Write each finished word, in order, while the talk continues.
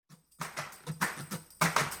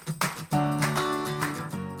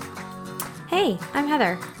Hey, I'm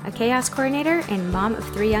Heather, a chaos coordinator and mom of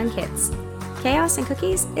 3 young kids. Chaos and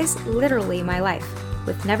cookies is literally my life,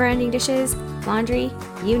 with never-ending dishes, laundry,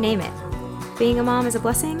 you name it. Being a mom is a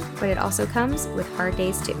blessing, but it also comes with hard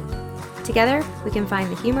days too. Together, we can find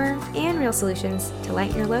the humor and real solutions to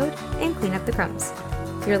lighten your load and clean up the crumbs.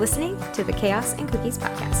 You're listening to the Chaos and Cookies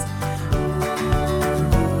podcast.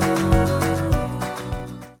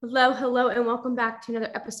 Hello, and welcome back to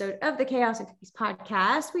another episode of the Chaos and Cookies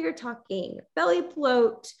podcast. We are talking belly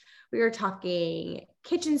bloat. We are talking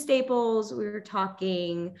kitchen staples. We are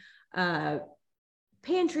talking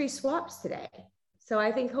pantry swaps today. So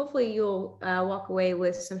I think hopefully you'll walk away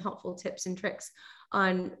with some helpful tips and tricks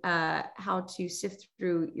on how to sift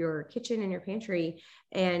through your kitchen and your pantry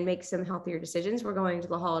and make some healthier decisions. We're going to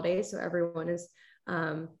the holidays, so everyone is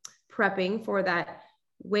prepping for that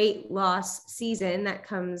weight loss season that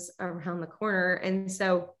comes around the corner. And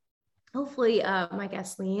so hopefully my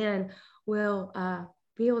guest Leanne will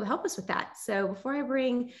be able to help us with that. So before I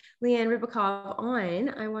bring Leanne Rybakov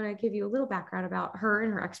on, I want to give you a little background about her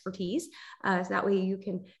and her expertise. So that way you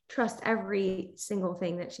can trust every single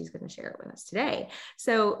thing that she's going to share with us today.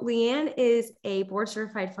 So Leanne is a board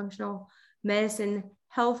certified functional medicine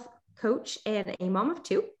health coach and a mom of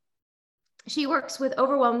 2. She works with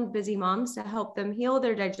overwhelmed, busy moms to help them heal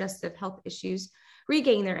their digestive health issues,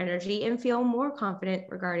 regain their energy, and feel more confident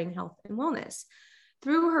regarding health and wellness.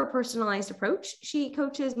 Through her personalized approach, she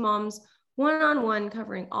coaches moms one-on-one,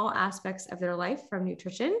 covering all aspects of their life from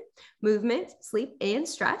nutrition, movement, sleep, and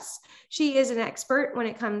stress. She is an expert when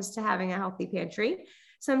it comes to having a healthy pantry.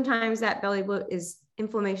 Sometimes that belly bloat is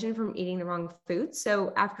inflammation from eating the wrong food.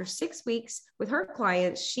 So after 6 weeks with her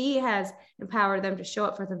clients, she has empowered them to show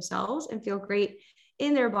up for themselves and feel great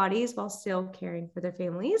in their bodies while still caring for their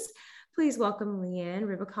families. Please welcome Leanne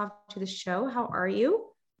Rybakov to the show. How are you?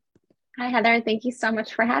 Hi, Heather. Thank you so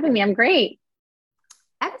much for having me. I'm great.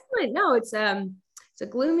 Excellent. No, it's a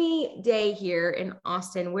gloomy day here in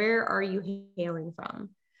Austin. Where are you hailing from?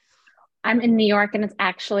 I'm in New York, and it's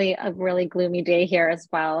actually a really gloomy day here as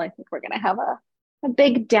well. I think we're going to have a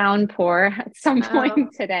big downpour at some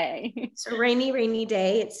point today. It's a rainy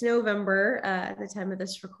day. It's November at the time of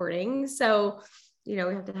this recording. So, we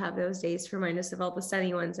have to have those days to remind us of all the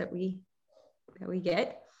sunny ones that we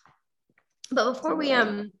get. But before we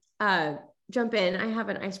jump in, I have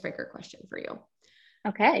an icebreaker question for you.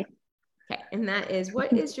 Okay. And that is,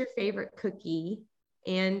 what is your favorite cookie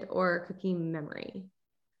and or cookie memory?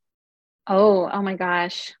 Oh my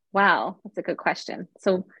gosh. Wow. That's a good question.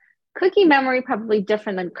 So cookie memory, probably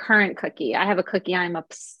different than current cookie. I have a cookie I'm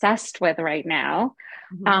obsessed with right now.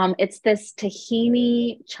 Mm-hmm. It's this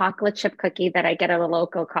tahini chocolate chip cookie that I get at a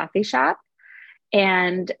local coffee shop.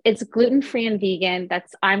 And it's gluten-free and vegan.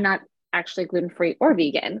 I'm not actually gluten-free or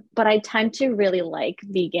vegan, but I tend to really like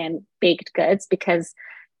vegan baked goods because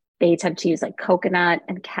they tend to use like coconut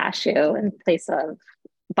and cashew in place of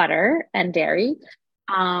butter and dairy.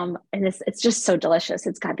 And it's just so delicious.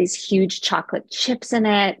 It's got these huge chocolate chips in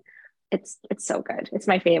it. It's so good. It's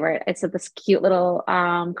my favorite. It's at this cute little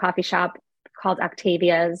coffee shop called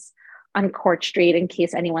Octavia's on Court Street, in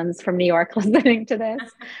case anyone's from New York listening to this.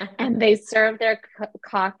 And they serve their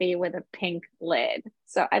coffee with a pink lid.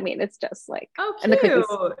 So, I mean, it's just like, and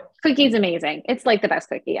the cookie's amazing. It's like the best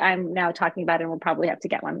cookie. I'm now talking about it, and we'll probably have to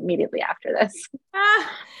get one immediately after this.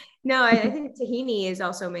 No, I think tahini is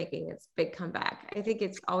also making its big comeback. I think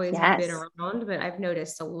it's always been around, but I've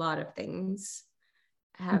noticed a lot of things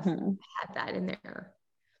have had that in there.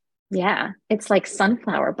 Yeah, it's like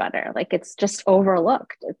sunflower butter. Like, it's just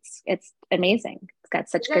overlooked. It's amazing. It's got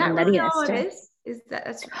such good nuttiness to it. Is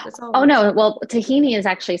that's all? Oh no, well, tahini is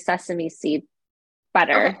actually sesame seed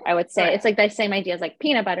butter. Okay. I would say it's like the same idea as like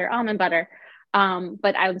peanut butter, almond butter.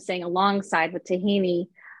 But I was saying alongside with tahini,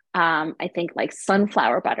 I think like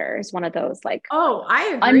sunflower butter is one of those like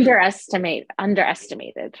I agree.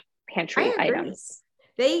 underestimated pantry items.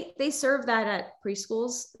 They serve that at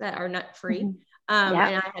preschools that are nut free. Mm-hmm. And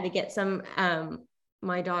I had to get some.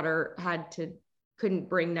 My daughter couldn't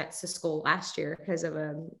bring nuts to school last year because of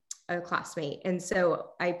a classmate, and so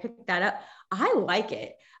I picked that up. I like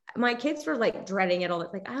it. My kids were like dreading it all.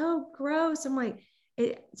 Like, oh, gross. I'm like,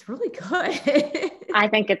 it's really good. I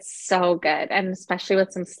think it's so good. And especially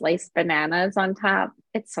with some sliced bananas on top.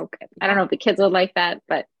 It's so good. I don't know if the kids would like that,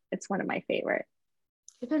 but it's one of my favorite.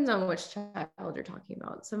 Depends on which child you're talking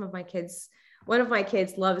about. One of my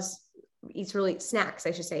kids eats really snacks,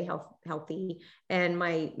 I should say, healthy. And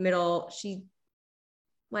my middle, she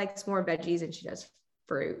likes more veggies and she does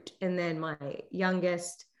fruit. And then my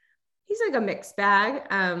youngest, he's like a mixed bag.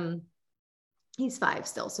 He's 5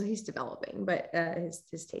 still, so he's developing, but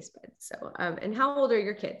his taste buds. So, and how old are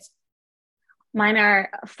your kids? Mine are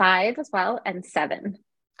 5 as well and 7.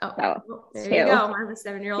 Oh, So well, there you two. go. I have a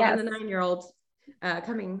 7-year-old and Yes. a 9-year-old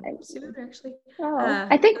coming soon, actually. Oh,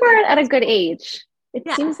 I think So that's, we're at a that's good cool. age. It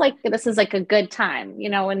Yeah. seems like this is like a good time,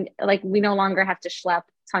 and like we no longer have to schlep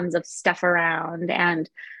tons of stuff around, and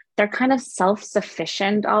they're kind of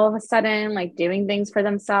self-sufficient all of a sudden, like doing things for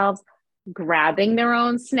themselves, grabbing their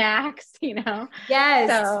own snacks. Yes.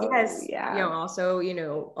 So Yes. yeah, Also,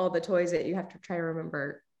 all the toys that you have to try to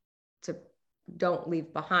remember to don't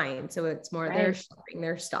leave behind. So it's more they're right. shopping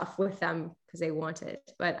their stuff with them because they want it.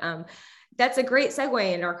 But that's a great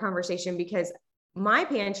segue in our conversation because my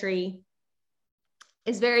pantry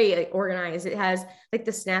is very organized. It has like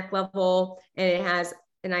the snack level and it has,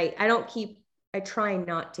 and I try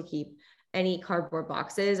not to keep any cardboard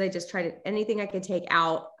boxes. I just try to, anything I could take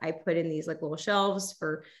out, I put in these like little shelves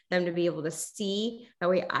for them to be able to see. That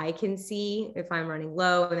way I can see if I'm running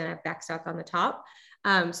low and then I have back stock on the top.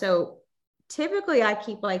 So typically I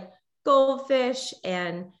keep like goldfish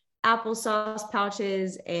and applesauce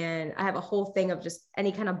pouches, and I have a whole thing of just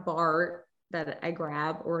any kind of bar that I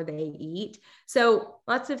grab or they eat. So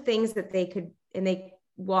lots of things that they could, and they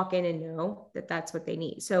walk in and know that that's what they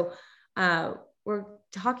need. So we're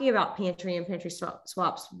talking about pantry and pantry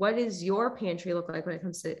swaps. What does your pantry look like when it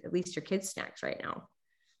comes to at least your kids' snacks right now?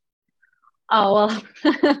 Oh,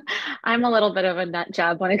 well, I'm a little bit of a nut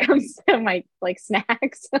job when it comes to my like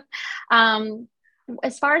snacks. Um,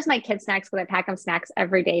 as far as my kids' snacks, because I pack them snacks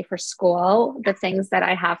every day for school, the things that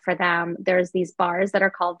I have for them, there's these bars that are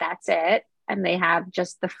called That's It, and they have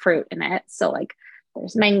just the fruit in it. So like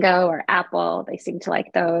there's mango or apple. They seem to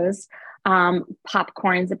like those.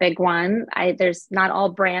 Popcorn's a big one. There's not all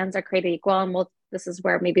brands are created equal, and this is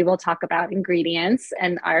where maybe we'll talk about ingredients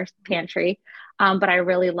and our pantry. But I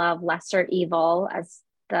really love Lesser Evil as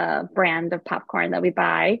the brand of popcorn that we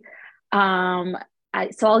buy. Um,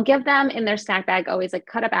 so I'll give them in their snack bag always like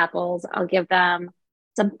cut up apples. I'll give them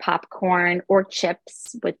some popcorn or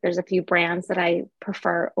chips, which there's a few brands that I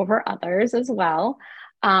prefer over others as well.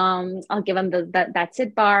 I'll give them That's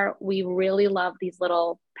It bar. We really love these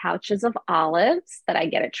little pouches of olives that I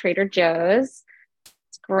get at Trader Joe's.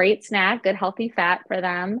 It's a great snack, good healthy fat for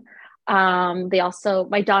them.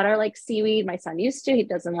 My daughter likes seaweed. My son used to, he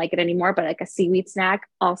doesn't like it anymore, but like a seaweed snack.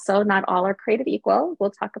 Also, not all are created equal.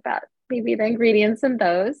 We'll talk about maybe the ingredients in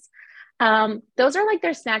those. Those are like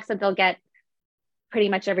their snacks that they'll get pretty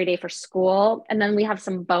much every day for school. And then we have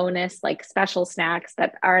some bonus, like special snacks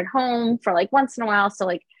that are at home for like once in a while. So,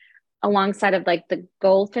 like, alongside of like the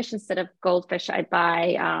goldfish, instead of goldfish, I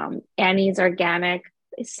buy Annie's Organic.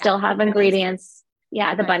 They Yeah, still have bunnies, ingredients.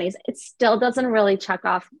 Yeah, the bunnies. bunnies. It still doesn't really check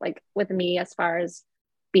off like with me as far as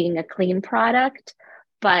being a clean product,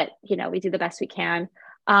 but we do the best we can.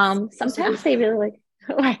 Close Sometimes enough. they really like,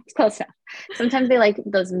 right, it's close enough. Sometimes they like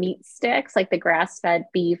those meat sticks, like the grass-fed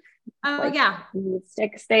beef, Oh like yeah. meat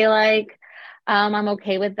sticks they like. I'm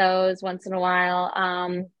okay with those once in a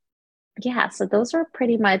while. Yeah, so those are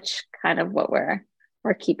pretty much kind of what we're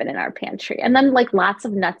keeping in our pantry. And then like lots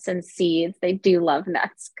of nuts and seeds. They do love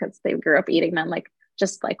nuts because they grew up eating them like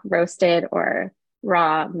just like roasted or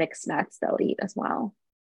raw mixed nuts they'll eat as well.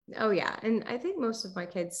 Oh yeah. And I think most of my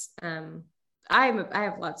kids, I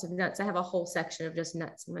have lots of nuts. I have a whole section of just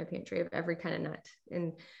nuts in my pantry of every kind of nut.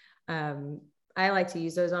 And um, I like to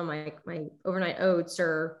use those on my overnight oats,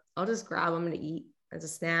 or I'll just grab them to eat as a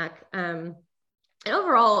snack. And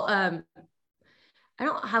overall, I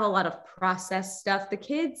don't have a lot of processed stuff. The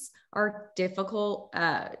kids are difficult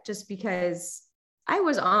just because I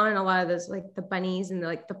was on a lot of those, like the bunnies and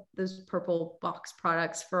those purple box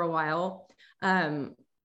products for a while. Um,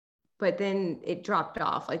 but then it dropped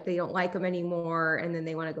off. Like they don't like them anymore. And then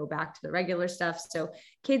they want to go back to the regular stuff. So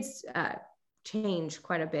kids change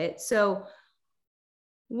quite a bit. So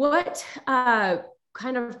what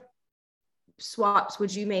kind of swaps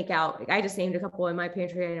would you make out? Like I just named a couple in my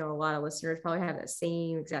pantry. I know a lot of listeners probably have that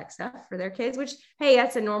same exact stuff for their kids, which, hey,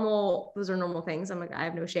 those are normal things. I'm like, I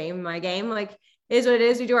have no shame in my game. Like, is what it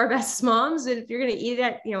is. We do our best as moms. And if you're going to eat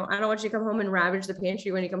it, I don't want you to come home and ravage the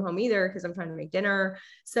pantry when you come home either, because I'm trying to make dinner.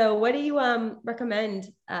 So what do you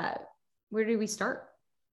recommend? Where do we start?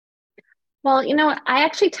 Well, I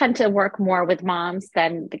actually tend to work more with moms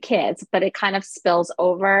than the kids, but it kind of spills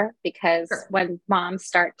over because Sure. when moms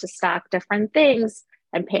start to stock different things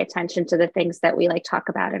and pay attention to the things that we like talk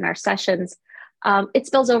about in our sessions, it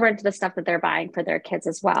spills over into the stuff that they're buying for their kids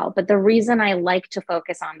as well. But the reason I like to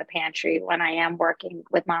focus on the pantry when I am working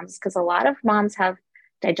with moms is because a lot of moms have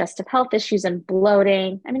digestive health issues and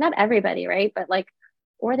bloating. I mean, not everybody, right? But like,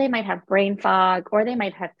 or they might have brain fog, or they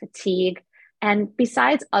might have fatigue. And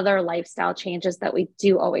besides other lifestyle changes that we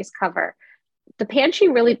do always cover, the pantry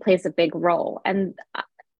really plays a big role. And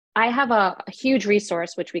I have a huge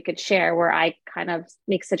resource which we could share where I kind of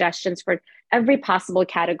make suggestions for every possible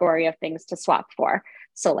category of things to swap for.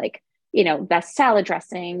 So like, best salad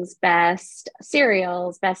dressings, best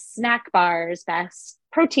cereals, best snack bars, best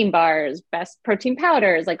protein bars, best protein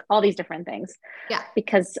powders, like all these different things. Yeah.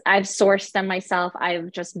 Because I've sourced them myself.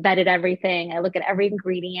 I've just vetted everything. I look at every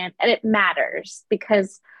ingredient, and it matters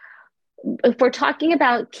because if we're talking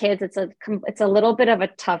about kids, it's a little bit of a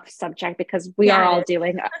tough subject because we are all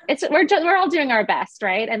doing we're all doing our best,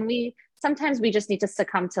 right? And sometimes we just need to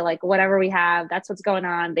succumb to like whatever we have. That's what's going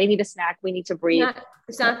on. They need a snack. We need to breathe.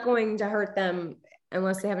 It's not going to hurt them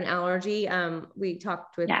unless they have an allergy. We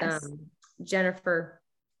talked with Jennifer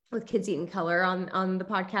with Kids Eat in Color on the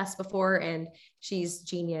podcast before, and she's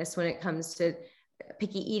genius when it comes to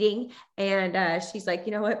picky eating. And she's like,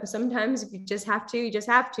 you know what, sometimes if you just have to,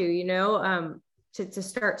 to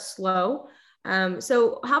start slow.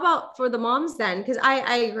 So how about for the moms then? Because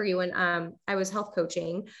I agree, when I was health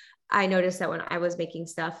coaching, I noticed that when I was making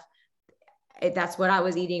stuff, that's what I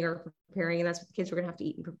was eating or preparing, and that's what the kids were going to have to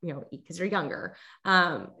eat, eat because they're younger.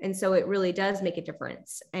 And so it really does make a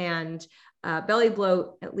difference. And belly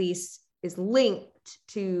bloat, at least, is linked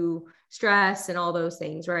to stress and all those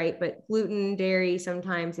things, right? But gluten, dairy,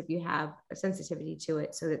 sometimes if you have a sensitivity to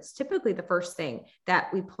it. So that's typically the first thing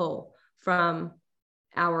that we pull from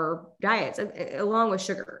our diets, along with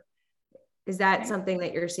sugar. Is that something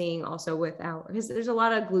that you're seeing also because there's a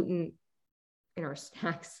lot of gluten in our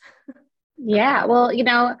snacks? Yeah. Well,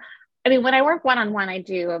 when I work one-on-one, I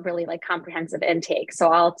do a really like comprehensive intake.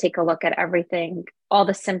 So I'll take a look at everything, all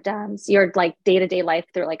the symptoms, your like day-to-day life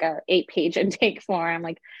through like a 8-page intake form,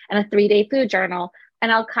 and a 3-day food journal.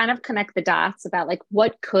 And I'll kind of connect the dots about like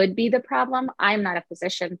what could be the problem. I'm not a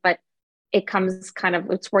physician, but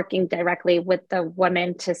it's working directly with the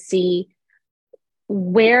woman to see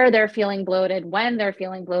where they're feeling bloated, when they're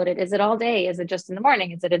feeling bloated. Is it all day? Is it just in the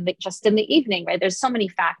morning? Is it just in the evening, right? There's so many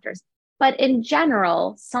factors. But in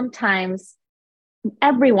general, sometimes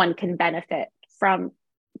everyone can benefit from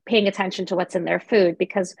paying attention to what's in their food,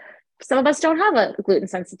 because some of us don't have a gluten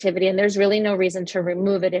sensitivity, and there's really no reason to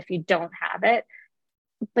remove it if you don't have it.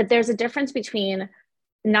 But there's a difference between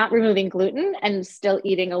not removing gluten and still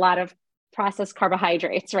eating a lot of processed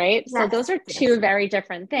carbohydrates, right? Yes, so those are two very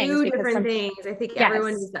different things. Two different things. I think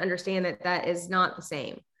everyone needs to understand that is not the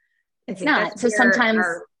same. It's not. So sometimes,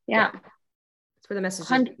 that's where the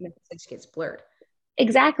message gets blurred.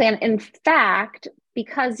 Exactly. And in fact,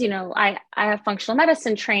 because, I have functional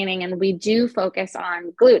medicine training, and we do focus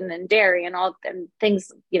on gluten and dairy and all and things,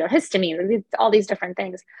 histamine and all these different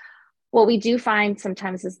things. What we do find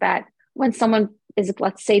sometimes is that when someone is,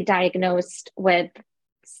 let's say, diagnosed with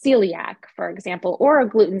celiac, for example, or a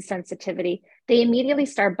gluten sensitivity, they immediately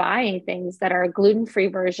start buying things that are a gluten-free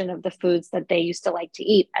version of the foods that they used to like to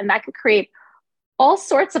eat. And that could create all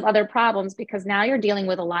sorts of other problems, because now you're dealing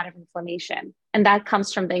with a lot of inflammation, and that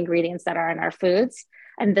comes from the ingredients that are in our foods.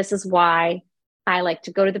 And this is why I like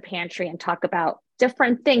to go to the pantry and talk about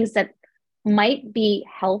different things that might be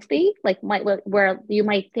healthy, where you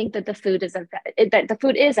might think that the food is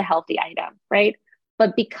a healthy item, right?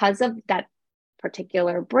 But because of that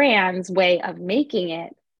particular brand's way of making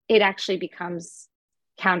it, it actually becomes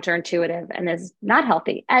counterintuitive and is not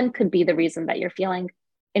healthy, and could be the reason that you're feeling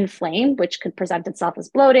inflamed, which could present itself as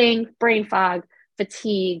bloating, brain fog,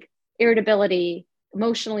 fatigue, irritability,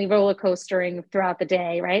 emotionally roller coastering throughout the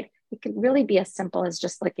day, right? It can really be as simple as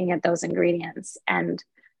just looking at those ingredients. And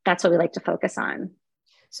that's what we like to focus on.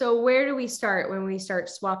 So where do we start when we start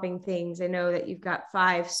swapping things? I know that you've got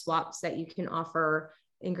 5 swaps that you can offer,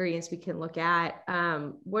 ingredients we can look at.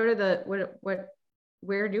 Where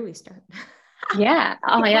do we start? Yeah.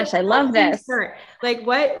 Oh my gosh, I love this. Like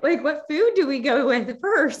what food do we go with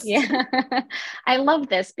first? Yeah. I love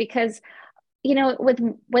this because,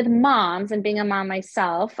 with moms, and being a mom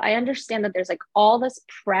myself, I understand that there's like all this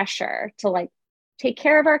pressure to like take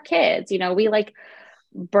care of our kids. We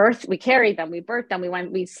carried them, we birthed them,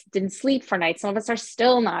 we didn't sleep for nights. Some of us are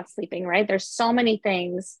still not sleeping, right? There's so many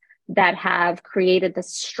things that have created the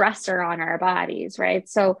stressor on our bodies, right?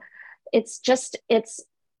 So it's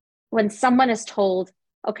when someone is told,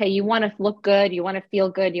 okay, you want to look good, you want to feel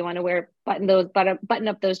good, you want to button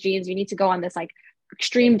up those jeans, you need to go on this like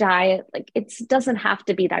extreme diet. Like, it doesn't have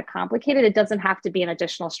to be that complicated. It doesn't have to be an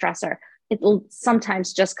additional stressor. It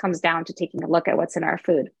sometimes just comes down to taking a look at what's in our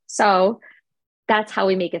food. So that's how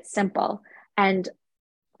we make it simple. And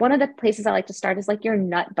one of the places I like to start is like your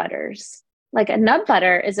nut butters. Like, a nut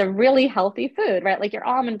butter is a really healthy food, right? Like your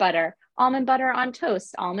almond butter on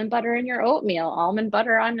toast, almond butter in your oatmeal, almond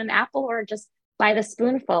butter on an apple, or just by the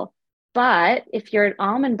spoonful. But if your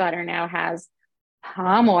almond butter now has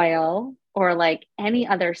palm oil or like any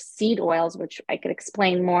other seed oils, which I could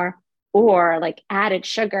explain more, or like added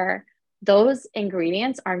sugar, those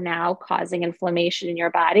ingredients are now causing inflammation in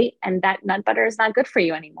your body, and that nut butter is not good for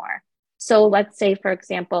you anymore. So let's say, for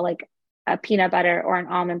example, like a peanut butter or an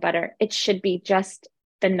almond butter, it should be just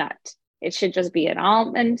the nut. It should just be an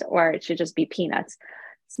almond or it should just be peanuts.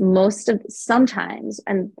 Most of sometimes,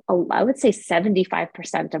 and I would say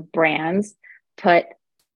 75% of brands put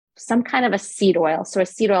some kind of a seed oil. So a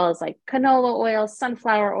seed oil is like canola oil,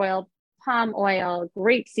 sunflower oil, palm oil,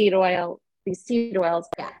 grapeseed oil, these seed oils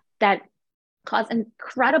that cause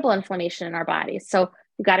incredible inflammation in our bodies. So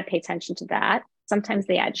you got to pay attention to that. Sometimes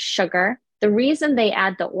they add sugar. The reason they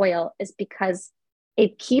add the oil is because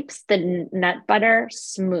it keeps the nut butter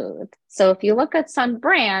smooth. So if you look at some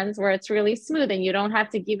brands where it's really smooth and you don't have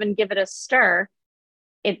to even give it a stir,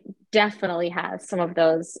 it definitely has some of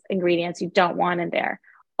those ingredients you don't want in there.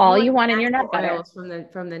 All you want in your nut butter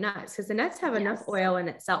from the nuts, because the nuts have enough oil in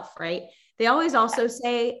itself, right? They always also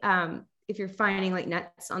say, if you're finding like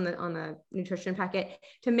nuts on the nutrition packet,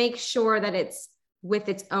 to make sure that it's with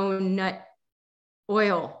its own nut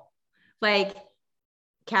oil, like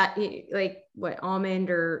almond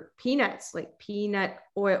or peanuts, like peanut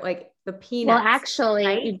oil, like the peanuts. Well, actually,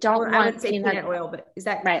 right? You don't want peanut oil, but is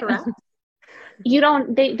that correct? You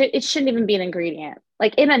don't, it shouldn't even be an ingredient.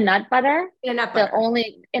 Like in a nut butter, the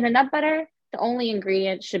only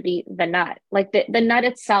ingredient should be the nut. Like the nut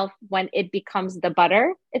itself, when it becomes the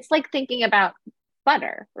butter, it's like thinking about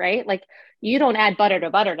butter, right? Like you don't add butter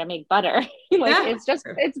to make butter.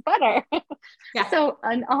 It's butter. Yeah. So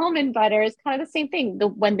an almond butter is kind of the same thing.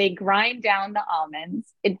 When they grind down the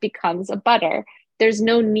almonds, it becomes a butter. There's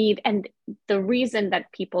no need. And the reason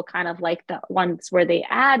that people kind of like the ones where they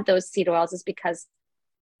add those seed oils is because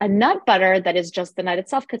a nut butter that is just the nut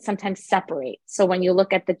itself could sometimes separate. So when you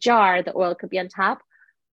look at the jar, the oil could be on top.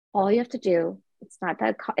 All you have to do,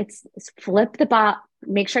 it's flip the bottom,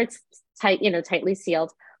 make sure it's tight, tightly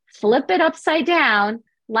sealed, flip it upside down,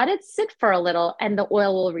 let it sit for a little, and the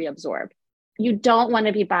oil will reabsorb. You don't want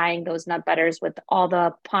to be buying those nut butters with all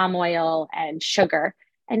the palm oil and sugar.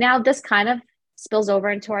 And now this kind of spills over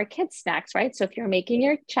into our kids' snacks, right? So if you're making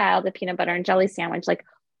your child a peanut butter and jelly sandwich, like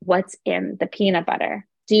what's in the peanut butter?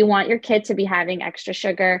 Do you want your kid to be having extra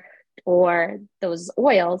sugar or those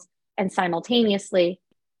oils? And simultaneously,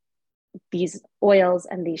 these oils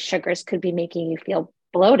and these sugars could be making you feel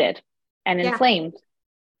bloated and inflamed.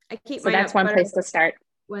 So that's one place to start.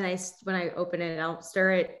 When I open it, I'll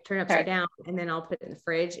stir it, turn it upside down, and then I'll put it in the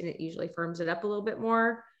fridge, and it usually firms it up a little bit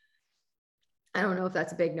more. I don't know if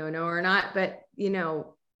that's a big no-no or not, but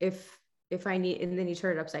if I need, and then you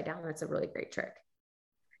turn it upside down, that's a really great trick.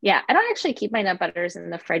 Yeah. I don't actually keep my nut butters in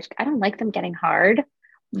the fridge. I don't like them getting hard,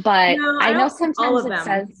 but I know sometimes it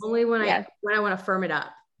says only when I want to firm it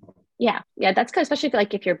up. Yeah. Yeah. That's good. Especially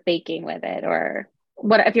if you're baking with it, or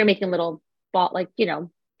if you're making little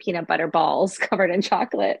peanut butter balls covered in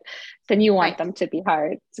chocolate, then you want them to be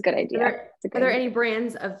hard. It's a good idea. Are there any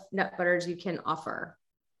brands of nut butters you can offer?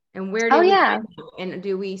 And where do we find them? And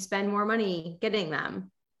do we spend more money getting them?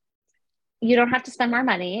 You don't have to spend more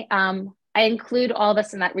money. I include all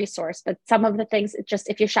this in that resource, but some of the things,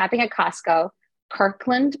 if you're shopping at Costco,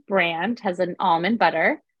 Kirkland brand has an almond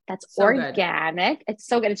butter that's so organic. Good. It's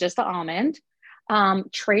so good. It's just the almond.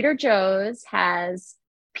 Trader Joe's has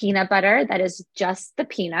peanut butter that is just the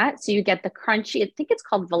peanut. So you get the crunchy, I think it's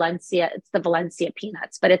called Valencia. It's the Valencia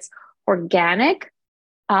peanuts, but it's organic,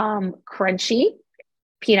 crunchy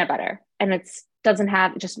peanut butter. And doesn't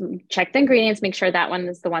have, just check the ingredients, make sure that one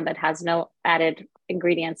is the one that has no added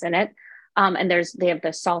ingredients in it. And they have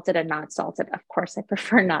the salted and not salted. Of course, I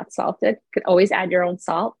prefer not salted. You could always add your own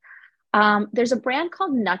salt. There's a brand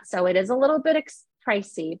called Nutso. It is a little bit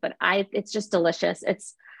pricey, but it's just delicious.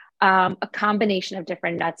 It's a combination of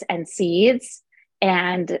different nuts and seeds.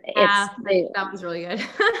 And that one's really good.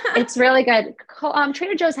 It's really good.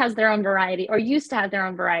 Trader Joe's has their own variety, or used to have their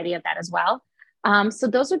own variety of that as well. So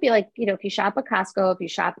those would be like, if you shop at Costco, if you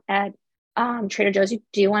shop at Trader Joe's, you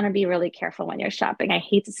do want to be really careful when you're shopping. I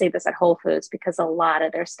hate to say this at Whole Foods because a lot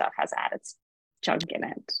of their stuff has added junk in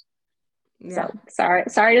it. Yeah. So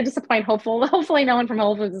sorry to disappoint. Hopefully no one from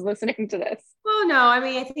Whole Foods is listening to this. Well, no, I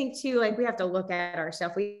mean, I think too, like we have to look at our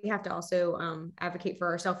stuff. We have to also advocate for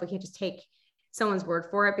ourselves. We can't just take someone's word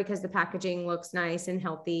for it because the packaging looks nice and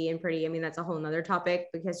healthy and pretty. I mean, that's a whole nother topic,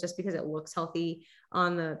 because it looks healthy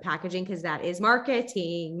on the packaging, because that is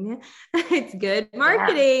marketing. It's good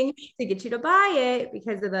marketing to get you to buy it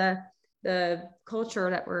because of the culture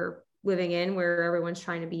that we're living in, where everyone's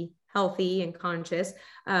trying to be healthy and conscious,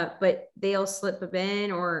 but they'll slip a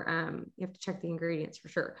bin, or you have to check the ingredients for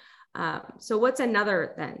sure. So what's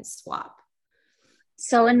another then swap?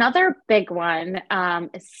 So another big one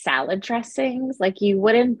is salad dressings. Like you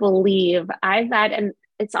wouldn't believe I've had, and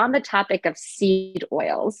it's on the topic of seed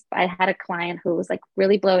oils. I had a client who was like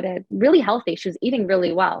really bloated, really healthy. She was eating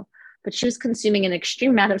really well, but she was consuming an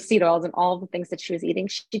extreme amount of seed oils and all the things that she was eating.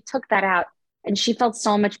 She took that out and she felt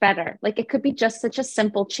so much better. Like it could be just such a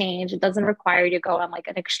simple change. It doesn't require you to go on like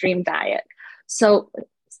an extreme diet. So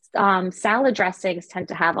salad dressings tend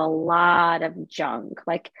to have a lot of junk.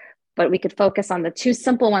 Like, but we could focus on the two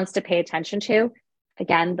simple ones to pay attention to.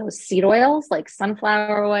 Again, those seed oils like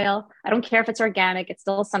sunflower oil. I don't care if it's organic, it's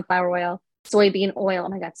still sunflower oil. Soybean oil. Oh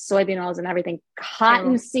my God, soybean oils and everything.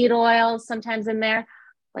 Cotton seed oil sometimes in there.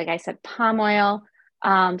 Like I said, palm oil.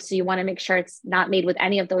 So you want to make sure it's not made with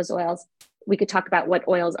any of those oils. We could talk about what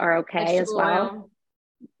oils are okay as well. Oil.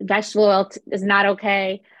 Vegetable oil is not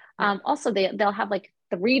okay. Also, they'll have like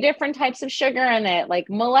 3 different types of sugar in it, like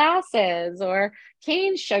molasses or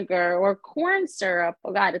cane sugar or corn syrup.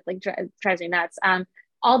 Oh God, it's like drives me nuts.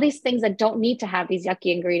 All these things that don't need to have these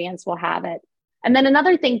yucky ingredients will have it. And then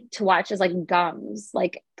another thing to watch is like gums.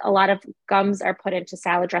 Like a lot of gums are put into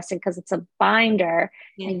salad dressing because it's a binder.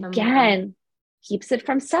 And again, keeps it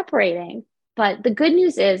from separating. But the good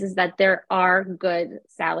news is that there are good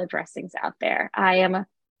salad dressings out there. I am a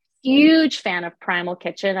huge fan of Primal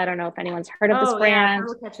Kitchen. I don't know if anyone's heard of this brand.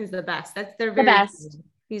 Primal Kitchen is the best. That's their the best.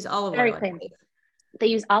 Use olive very oil. Clean. They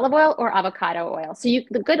use olive oil or avocado oil. So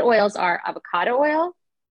the good oils are avocado oil,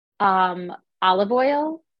 olive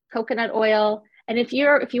oil, coconut oil, and if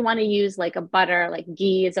you want to use like a butter, like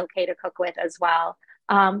ghee is okay to cook with as well.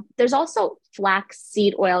 There's also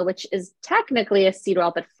flaxseed oil, which is technically a seed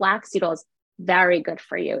oil, but flaxseed oil is very good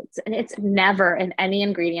for you. It's never in any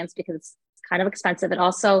ingredients because it's kind of expensive. It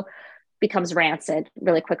also becomes rancid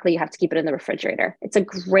really quickly. You have to keep it in the refrigerator. It's a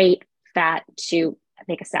great fat to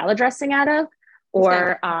make a salad dressing out of,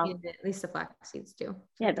 or at least the flax seeds do.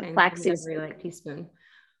 Yeah, the flax seeds. Every like teaspoon.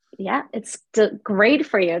 Yeah, it's great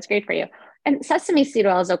for you. It's great for you. And sesame seed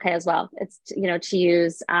oil is okay as well. It's to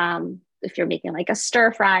use if you're making like a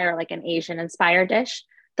stir fry or like an Asian inspired dish.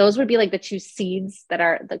 Those would be like the 2 seeds that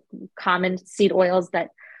are the common seed oils that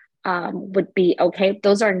would be okay.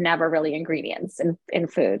 Those are never really ingredients in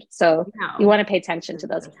food. So you want to pay attention to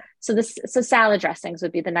those. So salad dressings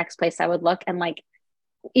would be the next place I would look and like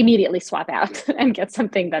immediately swap out and get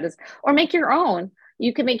something that is, or make your own.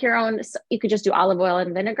 You could make your own. You could just do olive oil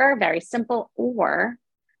and vinegar, very simple. Or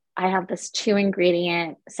I have this 2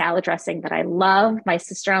 ingredient salad dressing that I love. My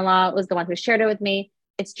sister-in-law was the one who shared it with me.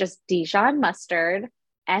 It's just Dijon mustard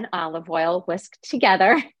and olive oil whisked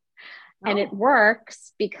together. And it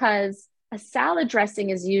works because a salad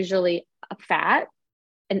dressing is usually a fat,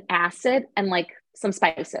 an acid, and like some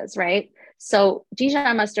spices, right? So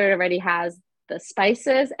Dijon mustard already has the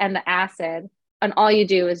spices and the acid, and all you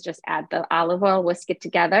do is just add the olive oil, whisk it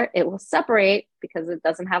together. It will separate because it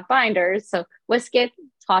doesn't have binders. So whisk it,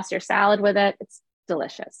 toss your salad with it. It's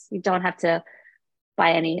delicious. You don't have to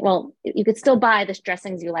buy well, you could still buy the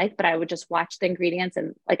dressings you like, but I would just watch the ingredients.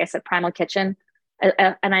 And like I said, Primal Kitchen,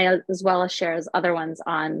 and I as well as shares other ones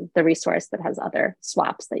on the resource that has other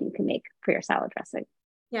swaps that you can make for your salad dressing.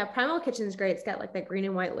 Yeah, Primal Kitchen is great. It's got like that green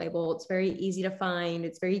and white label. It's very easy to find.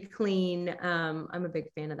 It's very clean. I'm a big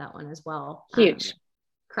fan of that one as well. Huge.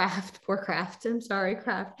 Poor Kraft. I'm sorry,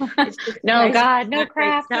 Kraft. No, God, no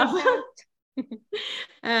Kraft.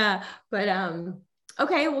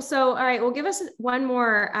 Okay. Well, so, all right, well, give us one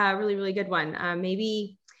more really, really good one.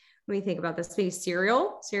 Maybe let me think about this. Maybe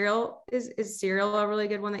cereal. Is cereal a really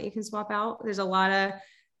good one that you can swap out? There's a lot of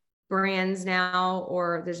brands now,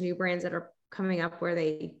 or there's new brands that are coming up where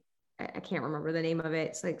I can't remember the name of it.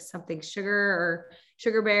 It's like something sugar or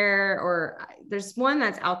Sugar Bear, or there's one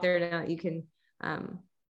that's out there now that you can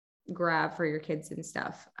grab for your kids and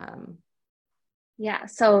stuff. Yeah.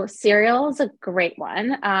 So cereal is a great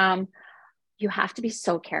one. You have to be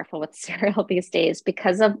so careful with cereal these days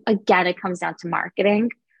because again, it comes down to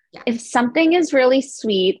marketing. Yeah. If something is really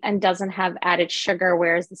sweet and doesn't have added sugar,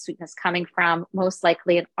 where is the sweetness coming from? Most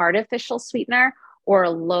likely an artificial sweetener or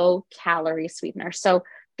a low calorie sweetener. So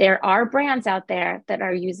there are brands out there that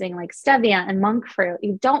are using like stevia and monk fruit.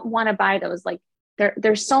 You don't want to buy those. Like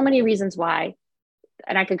there's so many reasons why,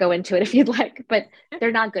 and I could go into it if you'd like, but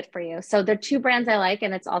they're not good for you. So there are 2 brands I like,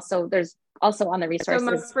 and there's also on the resources.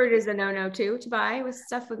 So monk fruit is a no-no too to buy with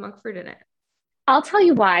stuff with monk fruit in it. I'll tell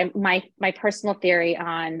you why, my personal theory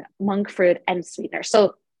on monk fruit and sweeteners.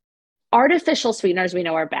 So artificial sweeteners we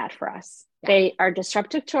know are bad for us. Yeah. They are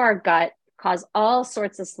disruptive to our gut, cause all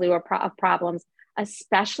sorts of slew of problems.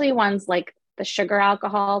 especially ones like the sugar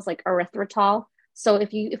alcohols, like erythritol. So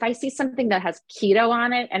if I see something that has keto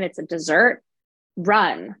on it and it's a dessert,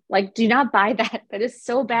 run. Like, do not buy that. That is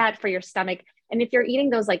so bad for your stomach. And if you're eating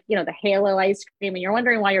those, like, the Halo ice cream and you're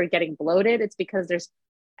wondering why you're getting bloated, it's because there's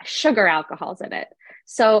sugar alcohols in it.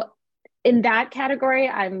 So in that category,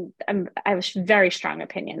 I have a very strong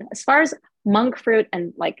opinion. As far as monk fruit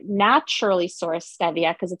and like naturally sourced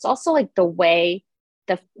stevia, because it's also like the way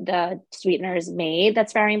the sweetener is made,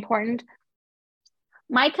 that's very important.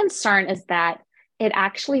 My concern is that it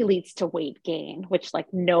actually leads to weight gain, which like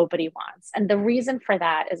nobody wants. And the reason for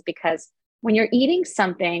that is because when you're eating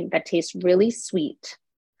something that tastes really sweet,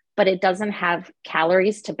 but it doesn't have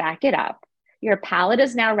calories to back it up, your palate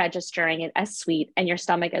is now registering it as sweet, and your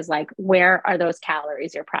stomach is like, where are those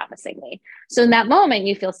calories you're promising me? So in that moment,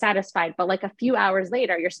 you feel satisfied, but like a few hours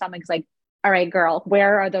later, your stomach's like, all right, girl,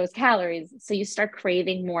 where are those calories? So you start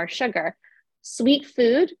craving more sugar. Sweet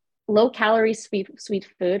food, low calorie sweet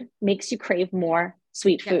food makes you crave more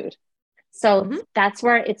sweet food. So that's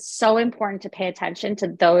where it's so important to pay attention to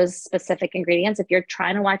those specific ingredients. If you're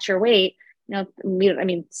trying to watch your weight, I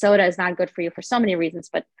mean, soda is not good for you for so many reasons,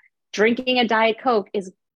 but drinking a Diet Coke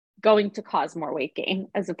is going to cause more weight gain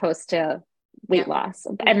as opposed to weight loss.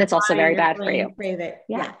 And it's also very bad for you. Crave it.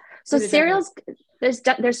 Yeah. So cereals,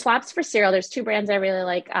 there's swaps for cereal. There's two brands I really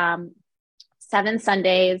like, 7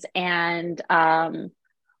 Sundays and oh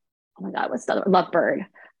my God, what's the other? Lovebird.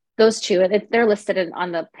 Those two, they're listed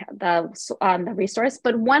on the resource.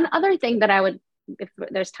 But one other thing that I would, if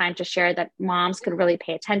there's time to share, that moms could really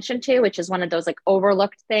pay attention to, which is one of those like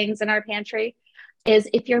overlooked things in our pantry, is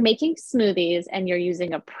if you're making smoothies and you're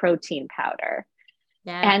using a protein powder.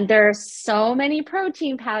 Yeah. And there's so many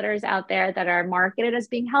protein powders out there that are marketed as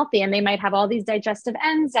being healthy, and they might have all these digestive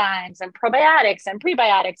enzymes and probiotics and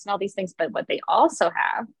prebiotics and all these things. But what they also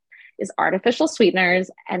have is artificial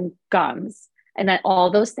sweeteners and gums, and that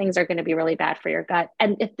all those things are going to be really bad for your gut.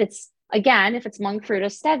 And if it's monk fruit or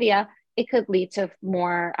stevia, it could lead to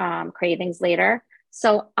more cravings later.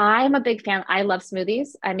 So I'm a big fan. I love smoothies.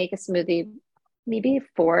 I make a smoothie maybe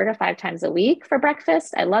 4 to 5 times a week for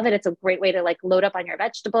breakfast. I love it. It's a great way to like load up on your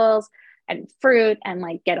vegetables and fruit and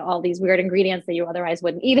like get all these weird ingredients that you otherwise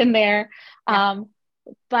wouldn't eat in there. Yeah.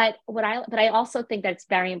 But I also think that it's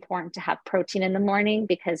very important to have protein in the morning,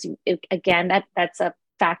 because that's a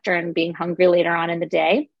factor in being hungry later on in the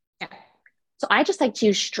day. Yeah. So I just like to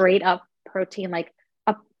use straight up protein, like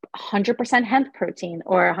 100% hemp protein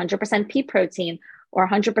or 100% pea protein, or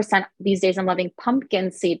 100%. These days I'm loving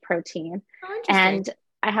pumpkin seed protein. And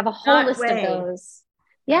I have a whole list of those.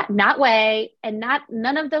 Yeah, not whey, and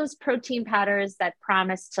none of those protein powders that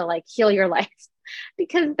promise to like heal your life,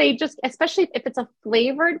 because they just, especially if it's a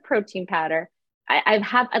flavored protein powder,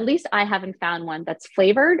 I haven't found one that's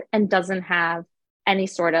flavored and doesn't have any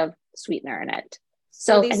sort of sweetener in it.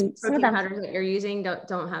 So these protein powders that you're using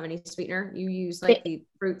don't have any sweetener. You use like the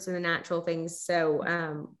fruits and the natural things.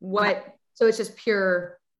 So so it's just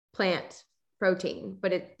pure plant protein,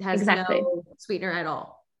 but it has no sweetener at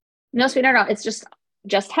all. No sweetener at all. It's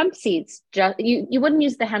just hemp seeds. You wouldn't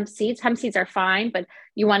use the hemp seeds. Hemp seeds are fine, but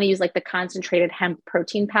you want to use like the concentrated hemp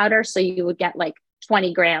protein powder. So you would get like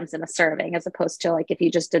 20 grams in a serving, as opposed to like if you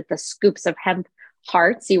just did the scoops of hemp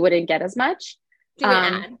hearts, you wouldn't get as much. You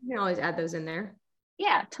can always add those in there.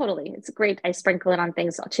 Yeah, totally. It's great. I sprinkle it on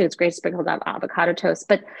things too. It's great sprinkled on avocado toast,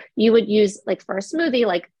 but you would use like for a smoothie,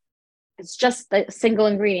 like it's just the single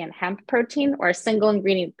ingredient hemp protein or a single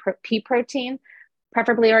ingredient pea protein,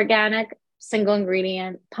 preferably organic, single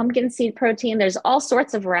ingredient pumpkin seed protein. There's all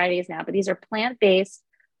sorts of varieties now, but these are plant-based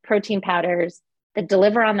protein powders that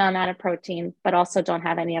deliver on the amount of protein, but also don't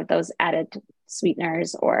have any of those added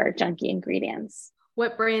sweeteners or junky ingredients.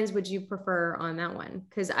 What brands would you prefer on that one?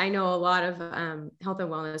 Because I know a lot of health and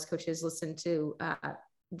wellness coaches listen to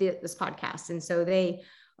this podcast, and so they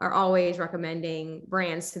are always recommending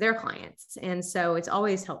brands to their clients. And so it's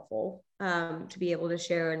always helpful to be able to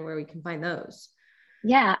share and where we can find those.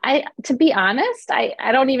 Yeah. To be honest,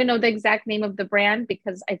 I don't even know the exact name of the brand,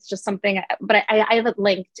 because it's just something, but I have it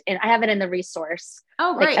linked and I have it in the resource.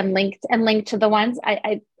 Oh, great. Like, and linked to the ones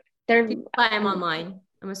they're you buy them online,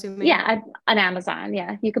 I'm assuming. Yeah. On Amazon.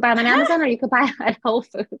 Yeah. You could buy them on Amazon, or you could buy them at Whole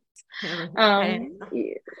Foods. Yeah. I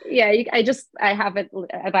have it.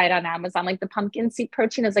 I buy it on Amazon. Like the pumpkin seed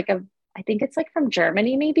protein is like I think it's like from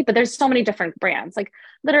Germany maybe, but there's so many different brands. Like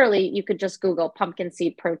literally you could just Google pumpkin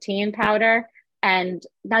seed protein powder, and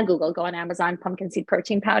not Google, go on Amazon, pumpkin seed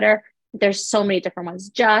protein powder. There's so many different ones.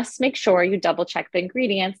 Just make sure you double check the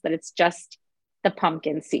ingredients, that it's just the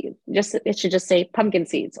pumpkin seed. It should just say pumpkin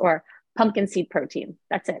seeds or pumpkin seed protein.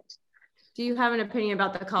 That's it. Do you have an opinion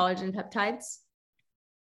about the collagen peptides?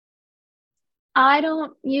 I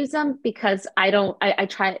don't use them because I'm not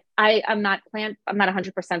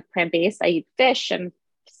 100% plant-based. I eat fish and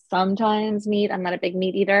sometimes meat. I'm not a big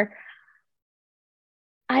meat eater.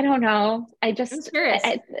 I don't know. I'm curious.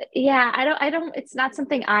 Yeah, I don't, it's not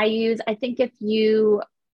something I use. I think if you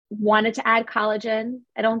wanted to add collagen,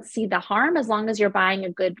 I don't see the harm as long as you're buying a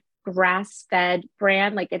good grass-fed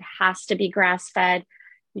brand. Like it has to be grass-fed.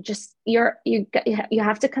 You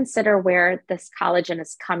have to consider where this collagen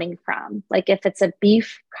is coming from. Like if it's a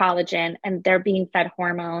beef collagen and they're being fed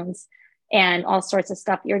hormones and all sorts of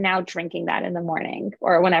stuff, you're now drinking that in the morning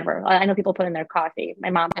or whenever. I know people put in their coffee. My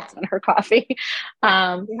mom puts in her coffee. They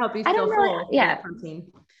help you I feel don't really, full. yeah, Protein.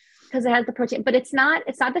 because it has the protein, but it's not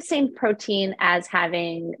the same protein as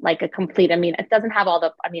having like a complete amino. It doesn't have all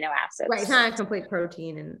the amino acids. Right. It's not a complete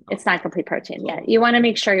protein, and It's not complete protein. Yeah, you want to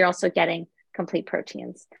make sure you're also getting complete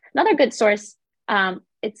proteins. Another good source.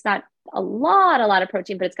 It's not a lot of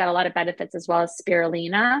protein, but it's got a lot of benefits as well as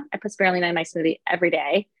spirulina. I put spirulina in my smoothie every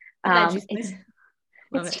day. It's Love it's it.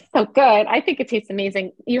 just so good. I think it tastes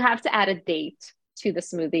amazing. You have to add a date to the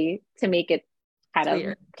smoothie to make it kind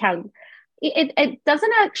Sweeter. of count. It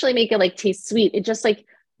doesn't actually make it like taste sweet. It just like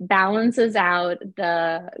balances out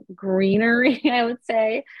the greenery, I would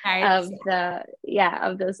say, Right. of the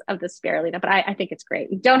spirulina. But I think it's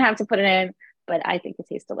great. You don't have to put it in, but I think it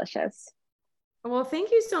tastes delicious. Well,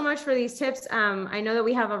 thank you so much for these tips. I know that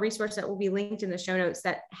we have a resource that will be linked in the show notes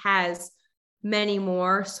that has many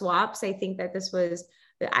more swaps. I think that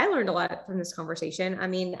I learned a lot from this conversation. I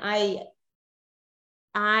mean, I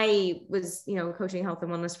was, coaching health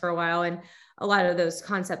and wellness for a while, and a lot of those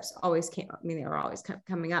concepts always came. I mean, they were always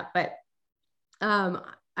coming up, but I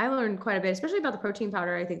learned quite a bit, especially about the protein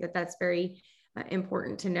powder. I think that that's very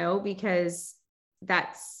important to know because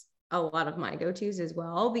that's a lot of my go-tos as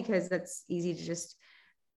well, because that's easy to just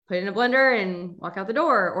put in a blender and walk out the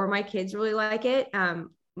door. Or my kids really like it.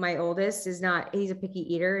 My oldest he's a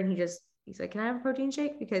picky eater, and he's like, can I have a protein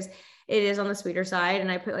shake? Because it is on the sweeter side. And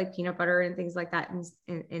I put like peanut butter and things like that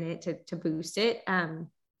in it to boost it.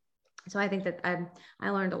 So I think that I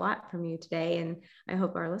learned a lot from you today, and I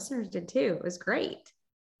hope our listeners did too. It was great.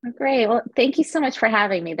 Great. Well, thank you so much for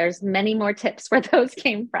having me. There's many more tips where those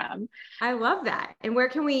came from. I love that. And where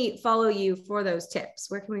can we follow you for those tips?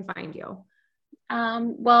 Where can we find you?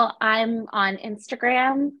 Well, I'm on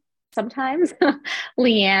Instagram sometimes,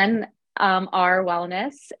 Leanne R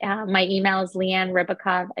Wellness. My email is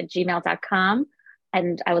leanneribakov@gmail.com.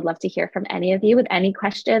 And I would love to hear from any of you with any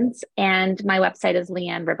questions. And my website is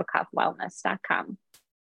leanneribakov.wellness.com.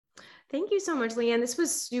 Thank you so much, Leanne. This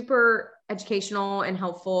was super educational and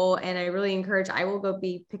helpful. And I really I will go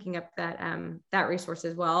be picking up that resource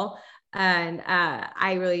as well. And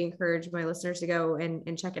I really encourage my listeners to go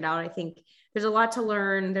and check it out. I think there's a lot to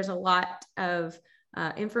learn. There's a lot of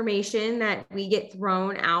information that we get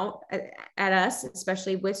thrown out at us,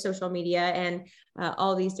 especially with social media and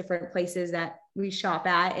all these different places that we shop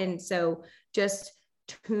at. And so just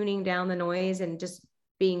tuning down the noise and just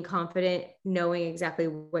being confident, knowing exactly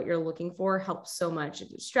what you're looking for helps so much.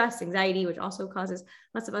 Stress, anxiety, which also causes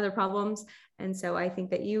lots of other problems. And so I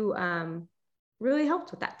think that you really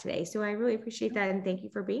helped with that today. So I really appreciate that. And thank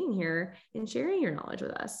you for being here and sharing your knowledge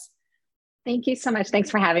with us. Thank you so much.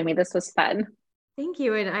 Thanks for having me. This was fun. Thank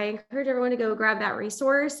you. And I encourage everyone to go grab that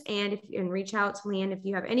resource and reach out to Leanne if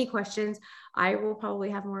you have any questions. I will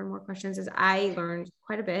probably have more and more questions as I learned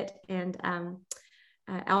quite a bit. And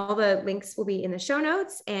all the links will be in the show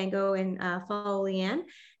notes, and go and follow Leanne.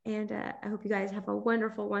 And I hope you guys have a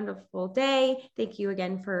wonderful, wonderful day. Thank you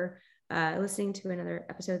again for listening to another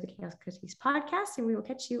episode of the Chaos Cookies podcast, and we will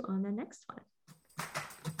catch you on the next one.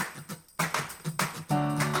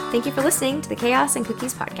 Thank you for listening to the Chaos and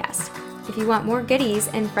Cookies podcast. If you want more goodies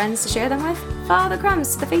and friends to share them with, follow the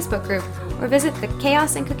crumbs to the Facebook group or visit the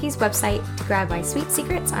Chaos and Cookies website to grab my sweet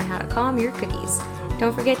secrets on how to calm your cookies.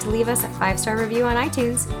 Don't forget to leave us a 5-star review on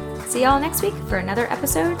iTunes. See y'all next week for another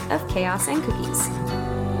episode of Chaos and Cookies.